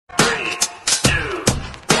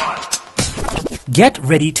Get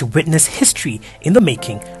ready to witness history in the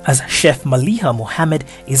making as Chef Maliha Mohammed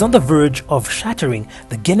is on the verge of shattering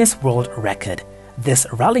the Guinness World Record. This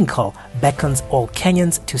rallying call beckons all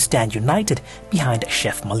Kenyans to stand united behind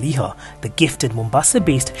Chef Maliha, the gifted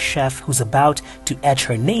Mombasa-based chef who's about to etch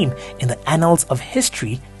her name in the annals of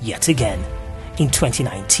history yet again. In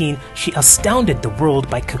 2019, she astounded the world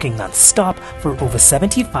by cooking non-stop for over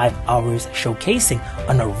 75 hours, showcasing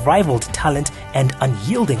unrivaled talent and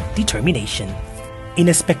unyielding determination. In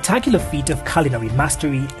a spectacular feat of culinary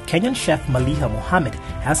mastery, Kenyan chef Maliha Mohammed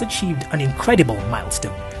has achieved an incredible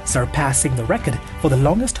milestone, surpassing the record for the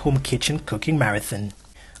longest home kitchen cooking marathon.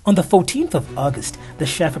 On the 14th of August, the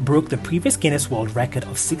chef broke the previous Guinness World Record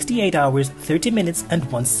of 68 hours, 30 minutes and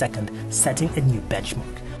 1 second, setting a new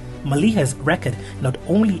benchmark. Maliha's record not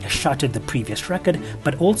only shattered the previous record,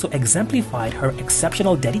 but also exemplified her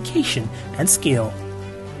exceptional dedication and skill.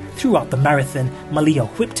 Throughout the marathon, Maliha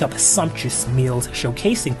whipped up sumptuous meals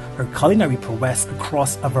showcasing her culinary prowess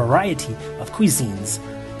across a variety of cuisines.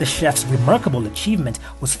 The chef's remarkable achievement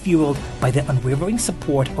was fueled by the unwavering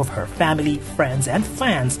support of her family, friends, and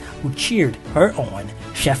fans who cheered her on.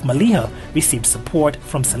 Chef Maliha received support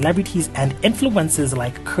from celebrities and influencers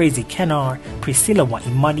like Crazy Kenar, Priscilla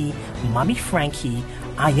Waimani, Mami Frankie,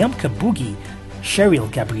 Ayam Kabugi,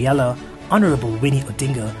 Cheryl Gabriella, Honorable Winnie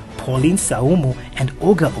Odinga, Pauline Saumu, and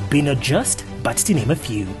Olga Obina, just but to name a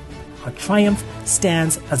few. Her triumph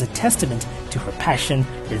stands as a testament to her passion,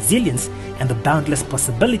 resilience, and the boundless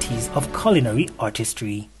possibilities of culinary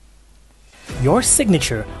artistry. Your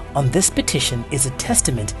signature on this petition is a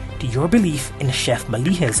testament to your belief in Chef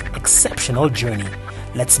Maliha's exceptional journey.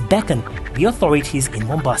 Let's beckon the authorities in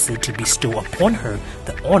Mombasa to bestow upon her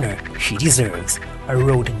the honor she deserves, a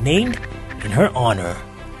road named in her honor.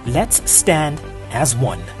 Let's stand as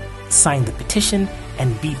one. Sign the petition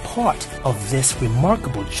and be part of this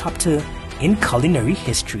remarkable chapter in culinary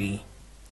history.